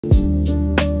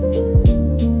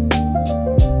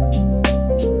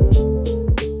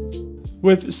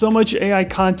With so much AI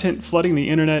content flooding the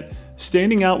internet,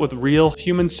 standing out with real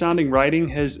human-sounding writing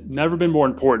has never been more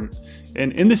important.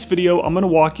 And in this video, I'm going to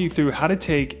walk you through how to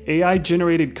take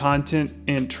AI-generated content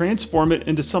and transform it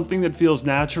into something that feels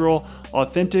natural,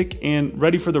 authentic, and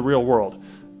ready for the real world.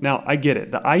 Now, I get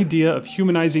it. The idea of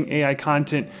humanizing AI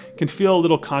content can feel a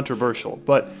little controversial,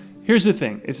 but here's the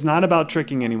thing. It's not about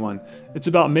tricking anyone. It's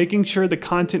about making sure the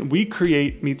content we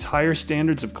create meets higher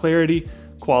standards of clarity,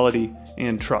 quality,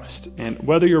 and trust. And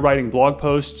whether you're writing blog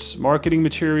posts, marketing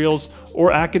materials,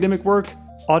 or academic work,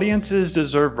 audiences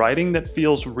deserve writing that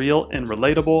feels real and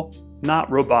relatable, not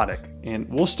robotic. And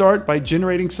we'll start by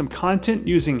generating some content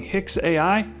using Hix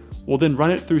AI. We'll then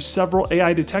run it through several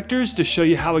AI detectors to show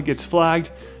you how it gets flagged.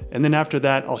 And then after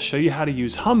that, I'll show you how to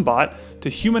use Humbot to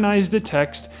humanize the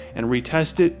text and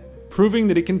retest it, proving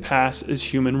that it can pass as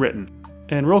human written.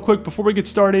 And real quick, before we get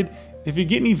started, if you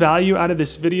get any value out of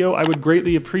this video, I would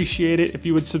greatly appreciate it if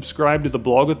you would subscribe to the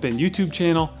Blog with Ben YouTube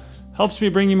channel. Helps me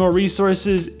bring you more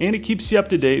resources, and it keeps you up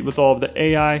to date with all of the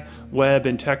AI, web,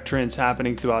 and tech trends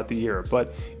happening throughout the year.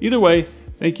 But either way,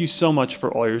 thank you so much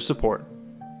for all your support.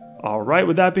 All right,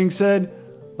 with that being said,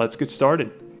 let's get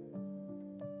started.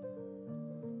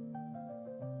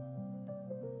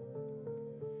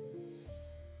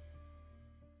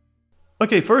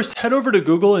 Okay, first head over to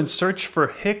Google and search for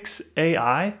Hix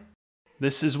AI.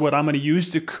 This is what I'm going to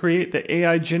use to create the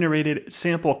AI-generated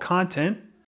sample content.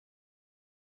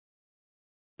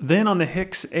 Then on the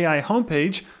Hix AI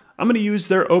homepage, I'm going to use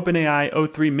their OpenAI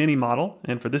O3 mini model.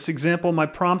 And for this example, my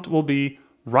prompt will be,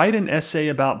 write an essay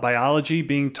about biology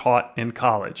being taught in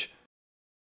college.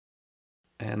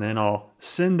 And then I'll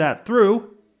send that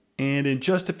through. And in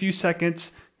just a few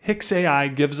seconds, Hix AI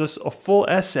gives us a full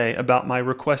essay about my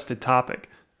requested topic.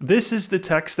 This is the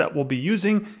text that we'll be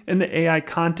using in the AI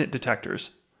content detectors.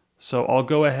 So I'll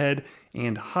go ahead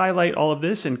and highlight all of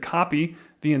this and copy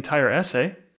the entire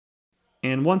essay.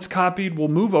 And once copied, we'll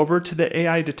move over to the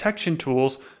AI detection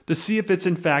tools to see if it's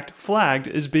in fact flagged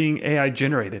as being AI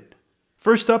generated.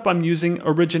 First up, I'm using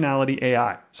Originality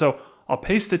AI. So I'll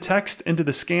paste the text into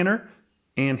the scanner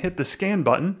and hit the scan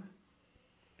button.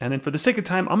 And then for the sake of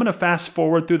time, I'm going to fast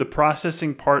forward through the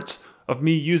processing parts of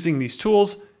me using these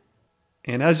tools.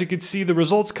 And as you can see, the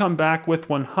results come back with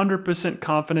 100%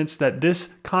 confidence that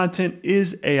this content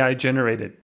is AI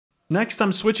generated. Next,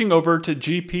 I'm switching over to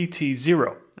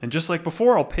GPT-0. And just like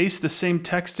before, I'll paste the same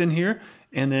text in here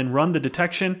and then run the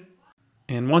detection.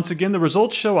 And once again, the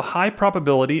results show a high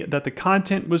probability that the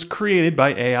content was created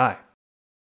by AI.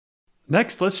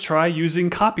 Next, let's try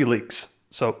using copy leaks.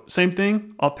 So same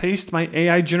thing, I'll paste my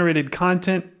AI generated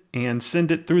content and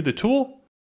send it through the tool.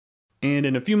 And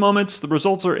in a few moments, the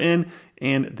results are in,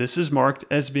 and this is marked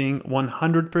as being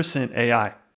 100%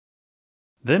 AI.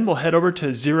 Then we'll head over to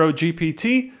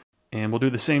ZeroGPT, and we'll do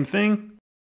the same thing.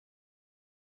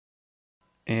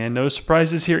 And no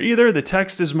surprises here either. The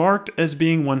text is marked as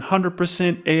being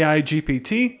 100% AI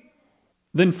GPT.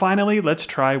 Then finally, let's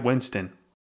try Winston.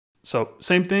 So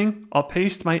same thing, I'll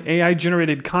paste my AI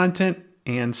generated content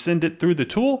and send it through the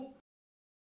tool.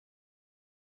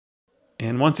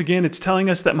 And once again, it's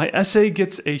telling us that my essay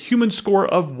gets a human score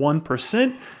of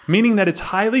 1%, meaning that it's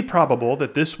highly probable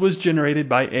that this was generated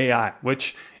by AI,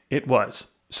 which it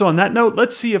was. So on that note,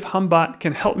 let's see if Humbot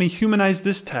can help me humanize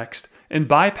this text and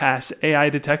bypass AI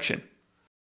detection.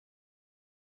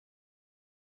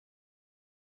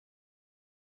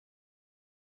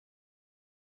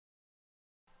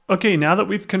 Okay, now that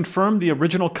we've confirmed the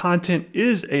original content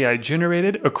is AI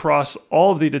generated across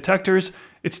all of the detectors,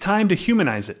 it's time to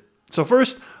humanize it. So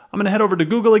first, I'm going to head over to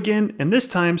Google again, and this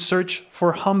time search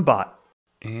for Humbot.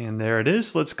 And there it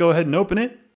is. Let's go ahead and open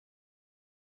it.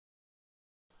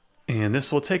 And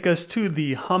this will take us to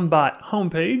the Humbot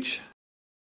homepage.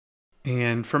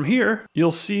 And from here,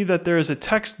 you'll see that there is a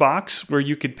text box where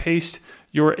you could paste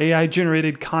your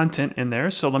AI-generated content in there.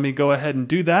 So let me go ahead and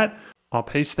do that. I'll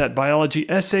paste that biology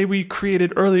essay we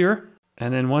created earlier.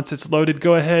 And then once it's loaded,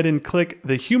 go ahead and click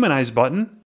the Humanize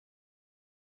button.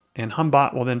 And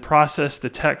Humbot will then process the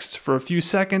text for a few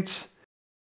seconds.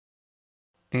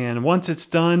 And once it's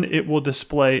done, it will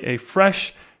display a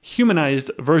fresh,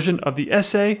 humanized version of the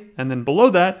essay. And then below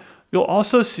that, you'll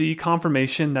also see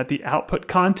confirmation that the output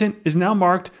content is now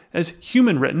marked as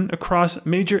human written across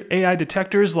major AI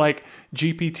detectors like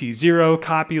GPT-0,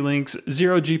 Copy Links,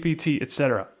 ZeroGPT,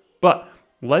 etc. But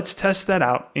let's test that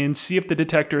out and see if the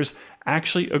detectors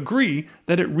actually agree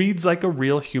that it reads like a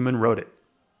real human wrote it.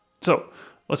 So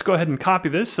let's go ahead and copy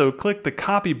this. So click the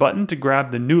copy button to grab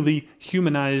the newly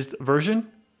humanized version.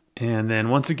 And then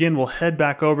once again, we'll head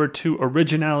back over to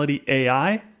Originality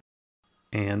AI.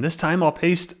 And this time I'll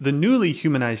paste the newly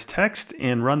humanized text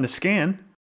and run the scan.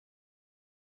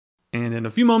 And in a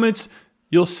few moments,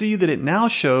 you'll see that it now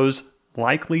shows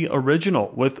likely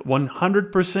original with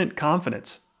 100%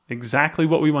 confidence. Exactly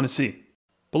what we want to see.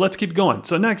 But let's keep going.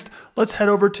 So next, let's head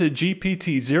over to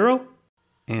GPT-0.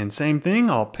 And same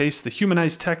thing, I'll paste the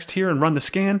humanized text here and run the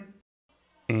scan.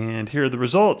 And here are the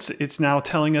results. It's now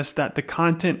telling us that the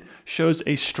content shows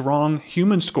a strong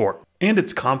human score. And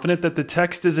it's confident that the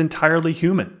text is entirely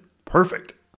human.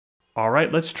 Perfect. All right,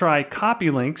 let's try copy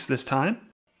links this time.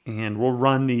 And we'll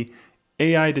run the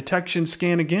AI detection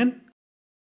scan again.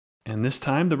 And this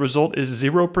time the result is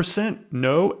 0%,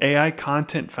 no AI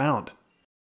content found.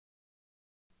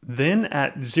 Then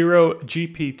at 0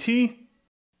 GPT,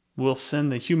 we'll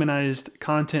send the humanized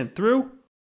content through.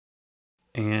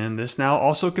 And this now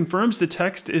also confirms the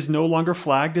text is no longer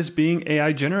flagged as being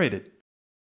AI generated.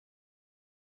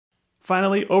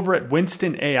 Finally, over at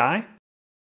Winston AI,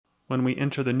 when we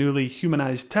enter the newly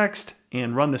humanized text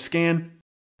and run the scan,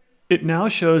 it now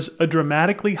shows a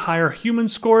dramatically higher human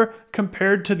score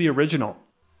compared to the original.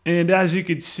 And as you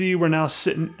can see, we're now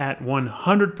sitting at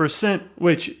 100%,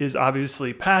 which is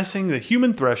obviously passing the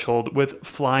human threshold with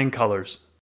flying colors.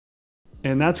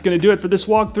 And that's going to do it for this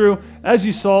walkthrough. As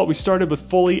you saw, we started with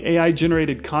fully AI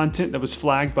generated content that was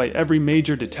flagged by every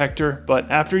major detector, but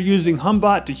after using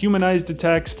Humbot to humanize the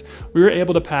text, we were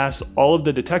able to pass all of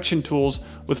the detection tools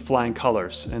with flying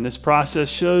colors. And this process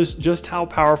shows just how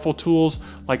powerful tools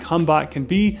like Humbot can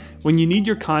be when you need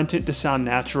your content to sound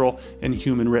natural and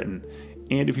human written.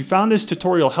 And if you found this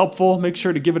tutorial helpful, make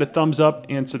sure to give it a thumbs up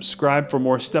and subscribe for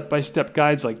more step-by-step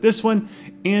guides like this one.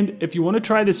 And if you want to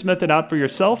try this method out for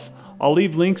yourself, I'll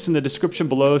leave links in the description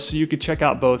below so you can check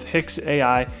out both Hix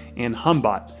AI and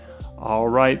Humbot. All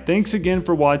right, thanks again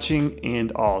for watching,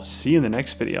 and I'll see you in the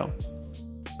next video.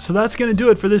 So that's going to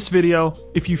do it for this video.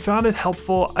 If you found it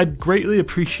helpful, I'd greatly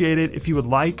appreciate it if you would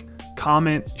like,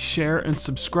 comment, share, and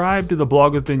subscribe to the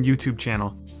Blog Within YouTube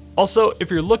channel. Also, if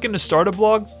you're looking to start a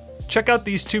blog, check out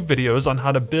these 2 videos on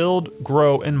how to build,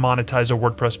 grow, and monetize a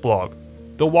WordPress blog.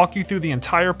 They'll walk you through the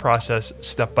entire process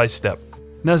step by step.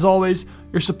 And as always,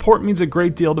 your support means a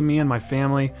great deal to me and my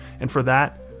family, and for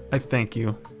that, I thank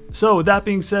you. So with that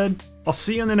being said, I'll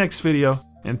see you in the next video,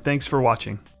 and thanks for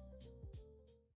watching.